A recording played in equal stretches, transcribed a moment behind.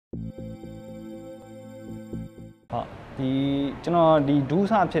ကျွန်တော်ဒီဒူး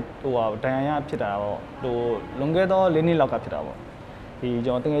ဆဖြစ်ဟိုဒဏ်ရာရဖြစ်တာပေါ့ဟိုလွန်ခဲ့သော4နှစ်လောက်ကဖြစ်တာပေါ့ဒီ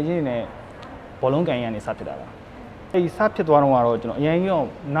ကျွန်တော်တကယ်ကြီးနေဘောလုံးကန်ရနေစဖြစ်တာပါအဲ့စဖြစ်သွားတော့ကျွန်တော်အရင်ကြီးတော့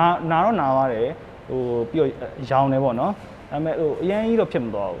နာတော့နာပါတယ်ဟိုပြီးတော့ရောင်နေပေါ့နော်ဒါပေမဲ့ဟိုအရင်ကြီးတော့ဖြစ်မ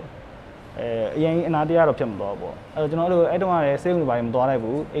သွားဘူးအရင်အနာတရားတော့ဖြစ်မသွားဘူးပေါ့အဲ့တော့ကျွန်တော်အဲ့တုန်းကလည်းဆေးရုံတွေဘာမှမသွားလိုက်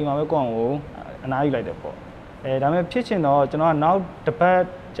ဘူးအိမ်မှာပဲကိုယ့်အောင်ကိုအနားယူလိုက်တယ်ပေါ့ဒါပေမဲ့ဖြစ်ချင်တော့ကျွန်တော်ကနောက်တစ်ပတ်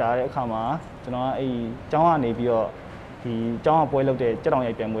ကြာတဲ့အခါမှာကျွန်တော်ကအဲ့ကျောင်းကနေပြီးတော့ဒီကျောင်းကပွဲလုပ်တဲ့ကြက်တောင်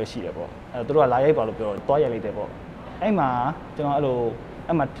ရိုက်ပြန်ပွဲရှိတယ်ပေါ့သူတို့ကလာရိုက်ပါလို့ပြောတော့တွားရိုက်လိုက်တယ်ပေါ့အဲ့မှာကျွန်တော်အဲ့လို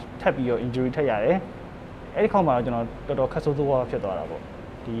အဲ့မှာထပ်ပြီးတော့ injury ထပ်ရတယ်အဲ့ဒီခေါက်မှာတော့ကျွန်တော်တော်တော်ခက်ဆိုးဆိုးဖြစ်သွားတာပေါ့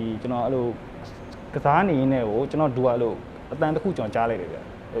ဒီကျွန်တော်အဲ့လိုကစားနေရင်းနဲ့ကိုကျွန်တော်ဒူအဲ့လိုအတန်တစ်ခုကျွန်တော်ကြားလိုက်တယ်ဗျ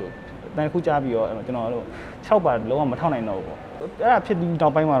ဟိုအတန်တစ်ခုကြားပြီးတော့ကျွန်တော်အဲ့လို6ပါလုံးဝမထောက်နိုင်တော့ဘူးပေါ့အဲ့ဒါဖြစ်ပြီးနော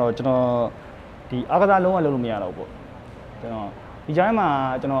က်ပိုင်းမှာတော့ကျွန်တော်ဒီအားကစားလုံးဝလုပ်လို့မရတော့ဘူးပေါ့ကျွန်တော်ဒီကြားမှာ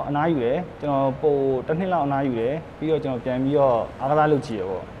ကျွန်တော်အနားယူတယ်ကျွန်တော်ပိုတစ်နှစ်လောက်အနားယူတယ်ပြီးတော့ကျွန်တော်ပြန်ပြီးတော့အားကစားလုပ်ကြည့်ရ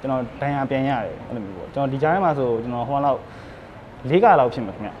ပေါ့ကျွန်တော်ဒဏ်ရာပြန်ရတယ်အဲ့လိုမျိုးပေါ့ကျွန်တော်ဒီကြားမှာဆိုကျွန်တော်ဟိုလောက်၄ကလောက်ဖြစ်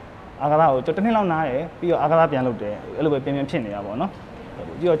မှာခင်ဗျအားကစားကိုကျွန်တော်တစ်နှစ်လောက်နားတယ်ပြီးတော့အားကစားပြန်လုပ်တယ်အဲ့လိုပဲပြန်ဖြစ်နေတာပေါ့နော်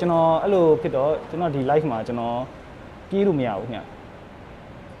ပြီးတော့ကျွန်တော်အဲ့လိုဖြစ်တော့ကျွန်တော်ဒီ live မှာကျွန်တော်ပြေးလို့မရဘူးခင်ဗျ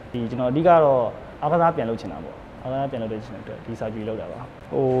ဒီကျွန်တော်အဓိကတော့အားကစားပြန်လုပ်ချင်တာပေါ့အားကစားပြန်လုပ်တဲ့ချင်တဲ့အတွက်ဒီ surgery လုပ်တာပါ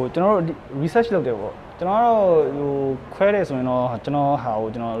ဟိုကျွန်တော်တို့ research လုပ်တယ်ပေါ့ကျွန်တော်ကတော့ဟိုခွဲတယ်ဆိုရင်တော့ကျွန်တော်ဟာကို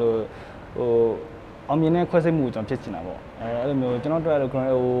ကျွန်တော်တို့ဟိုအောင်မြင်တဲ့ခွဲစိတ်မှုကိုကျွန်တော်ဖြစ်ချင်တာပေါ့အဲ့လိုမျိုးကျွန်တော်တို့ဟို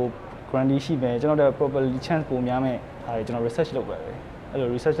grantee ရှိမယ်ကျွန်တော်တို့ properly chance ပိုများမယ်ဟာကျွန်တော် research လုပ်ပါတယ်အဲ့လို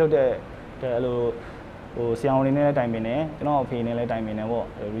research လုပ်တဲ့အဲ့လိုဟိုဆရာဝန်တွေနဲ့လည်းတိုင်ပင်တယ်ကျွန်တော်အဖေနဲ့လည်းတိုင်ပင်တယ်ပေါ့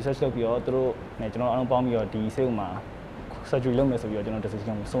research လုပ်ပြီးတော့သူတို့နဲ့ကျွန်တော်အားလုံးပေါင်းပြီးတော့ဒီဆေးဥမှာ surgery လုပ်မယ်ဆိုပြီးတော့ကျွန်တော်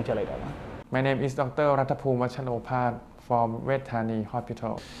decision ကိုဆုံးဖြတ်လိုက်တာပါ My name is Dr. Ratthaphoom Watcharopas from Vejthani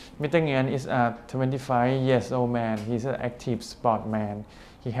Hospital. Mr. Nyan is a 25 years old man. He's an active sportman.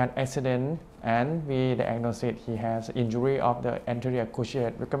 He had accident and we diagnosed he has injury of the anterior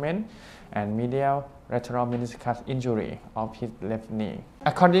cruciate ligament and medial lateral meniscus injury of his left knee.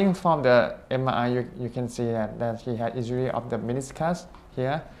 According from the MRI, you can see that he had injury of the meniscus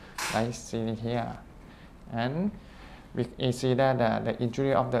here, like seen here. And we see that the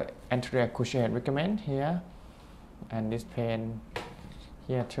injury of the anterior cruciate ligament here and this pain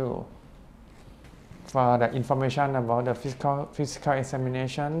here too. For the information about the physical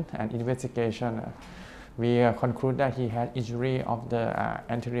examination and investigation, we conclude that he had injury of the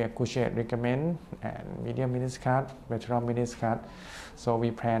anterior cruciate ligament and medial meniscus, lateral meniscus. So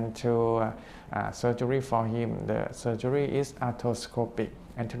we plan to surgery for him. The surgery is arthroscopic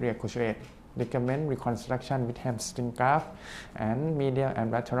anterior cruciate ligament reconstruction with hamstring graft and medial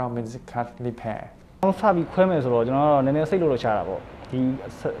and lateral meniscus repair. အောင်စပြီးခွဲမယ်ဆိုတော့ကျွန်တော်တော့နည်းနည်းစိတ်လို့ချတာပေါ့ဒီ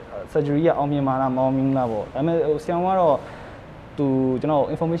surgery ကအောင်မြင်မှာလားမအောင်မြင်လားပေါ့ဒါပေမဲ့ဆရာကတော့သူကျွန်တော်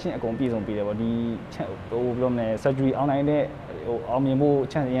information အကုန်ပြည့်စုံပေးတယ်ပေါ့ဒီဟိုဘယ်လိုမလဲ surgery အောင်နိုင်တဲ့ဟိုအောင်မြင်ဖို့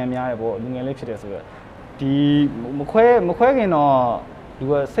chance အရင်များတယ်ပေါ့လူငယ်လေးဖြစ်တယ်ဆိုတော့ဒီမခွဲခင်တော့သူ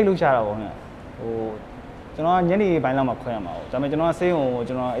ကစိတ်လို့ချတာပေါ့ခင်ဗျဟိုကျွန်တော်ညနေပိုင်းလောက်မှခွဲရမှာပေါ့ဒါပေမဲ့ကျွန်တော်ဆေးရုံကို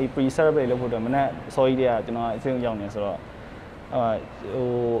ကျွန်တော်အဲ့ pre surgery လုပ်ဖို့အတွက်မနေ့အစောကြီးတည်းကကျွန်တော်ဆေးရုံရောက်နေဆိုတော့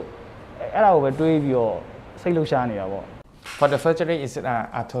ဟိုအဲ့ဒါကိုပဲတွေးပြီးတော့စိတ်လှုပ်ရှားနေတာပေါ့ For the surgery is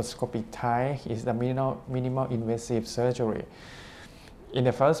arthroscopic type is the minimal invasive surgery. In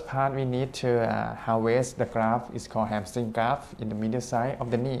the first part we need to harvest the graft is called hamstring graft in the middle side of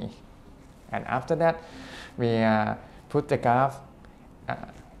the knee. And after that we put the graft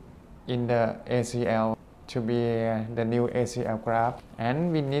in the ACL to be the new ACL graft, and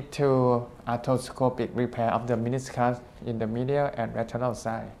we need to arthroscopic repair of the meniscus in the medial and lateral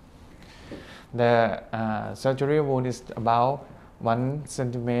side. The surgery wound is about 1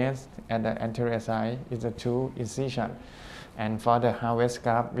 centimeter at the anterior side is a 2 incision, and for the harvest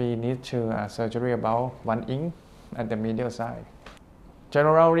graft we need to surgery about 1 inch at the medial side.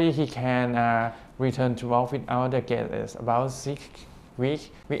 Generally he can return to work without the gait about 6 weeks.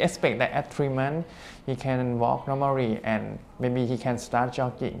 We expect that at 3 months he can walk normally and maybe he can start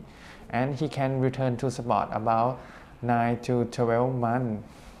jogging, and he can return to sport about 9 to 12 months.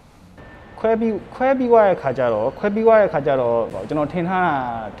 ခွဲပြီးွားတဲ့ခါကျတော့ကျွန်တော်ထင်ထားတာ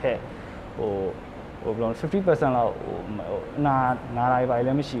ထက်ဟိုဘယ်လို 50% လောက်ဟိုနာလိုက်ပါလ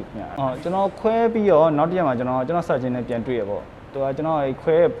ည်းမရှိဘူးခင်ဗျကျွန်တော်ခွဲပြီးတော့နောက်တစ်ရက်မှာကျွန်တော် surgeon နဲ့ပြန်တွေ့ရပေါ့သူကကျွန်တော်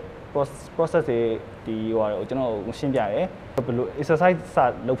ခွဲ process တွေဒီဟိုကျွန်တော်ရှင်းပြတယ်ဘယ်လို exercise စ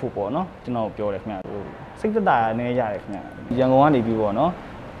လုပ်ဖို့ပေါ့နော်ကျွန်တော်ပြောတယ်ခင်ဗျဟိုစိတ်သက်သာနည်းရတယ်ခင်ဗျရန်ကုန်ကနေပြီးပေါ့နော်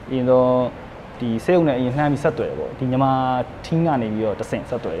အရင်တော့ဒီဆေးရုံနဲ့အရင်လှမ်းပြီးဆက်သွယ်တယ်ပေါ့ဒီမြန်မာ team ကနေပြီးတော့တဆင့်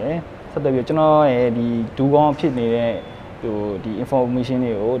ဆက်သွယ်တယ်ဆက်သွယ်ပြီးကျွန်တော်ရဲ့ဒီဒူးကောင်းဖြစ်နေတဲ့ဟိုဒီ information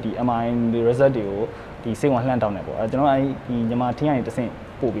တွေကိုဒီ MRI result တွေကိုဒီဆေးရုံလှမ်းတောင်းတယ်ပေါ့ကျွန်တော်အဲဒီမြန်မာ team ကနေတဆင့်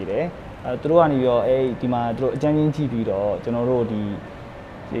ပို့ပေးတယ်သူတို့ကနေပြီးတော့ဒီမှာသူတို့အကြမ်းချင်းကြည့်ပြီးတော့ကျွန်တော်တို့ဒီ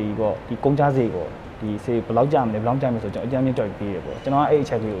ကုန်ကြစေကိုဒီစေဘယ်လောက်ကြာမလဲဘယ်လောက်ကြာမလဲဆိုကျွန်တော်အကြမ်းချင်းတွက်ပေးတယ်ပေါ့ကျွန်တော်အဲ့အ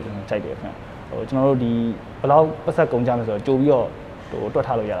ချက်ကလေးကိုကျွန်တော်ကြိုက်တယ်ခင်ဗျကျွန်တော်တို့ဒီဘယ်လောက်ပတ်သက်ကုန်ကြမလဲဆိုတော့ကြိုပြီးတော့တွက်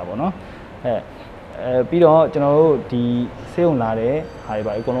ထားလို့ရတာပေါ့နော်ပြီးတော့ကျွန်တော်တို့ဒီဆေးရုံလာတဲ့ဟာတွေ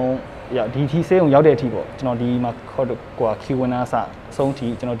ပါအကုန်လုံးဒီထီဆေးရုံရောက်တဲ့အထိပေါ့ကျွန်တော်ဒီမှာQ winner အဆုံးထိ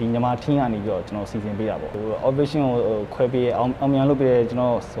ကျွန်တော်ဒီမြန်မာ team ကနေပြီးတော့ကျွန်တော်စီစဉ်ပေးတာပေါ့operation ကိုခွဲပေးအောင်မြန်လုပ်ပေးတယ်ကျွန်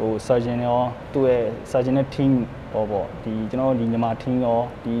တော်surgeon ရောသူ့ရဲ့ surgeon နဲ့ team ပေါ့ဒီကျွန်တော်ဒီမြန်မာ team ရော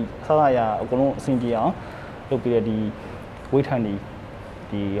ဒီဆရာအကုန်လုံးအဆင်ပြေအောင်လုပ်ပေးတဲ့ဒီဝိထန်ဒီ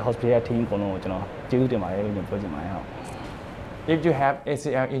hospital team အကုန်လုံးကိုကျွန်တော်ကျေးဇူးတင်ပါတယ်လို့ပြောချင်ပါတယ်ဟုတ် If you have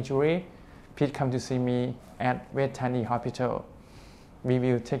ACL injury, please come to see me at Vejthani Hospital. We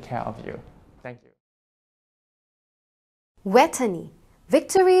will take care of you. Thank you. Vejthani,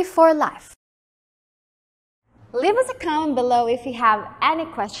 victory for life. Leave us a comment below if you have any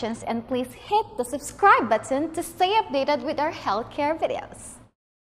questions and please hit the subscribe button to stay updated with our healthcare videos.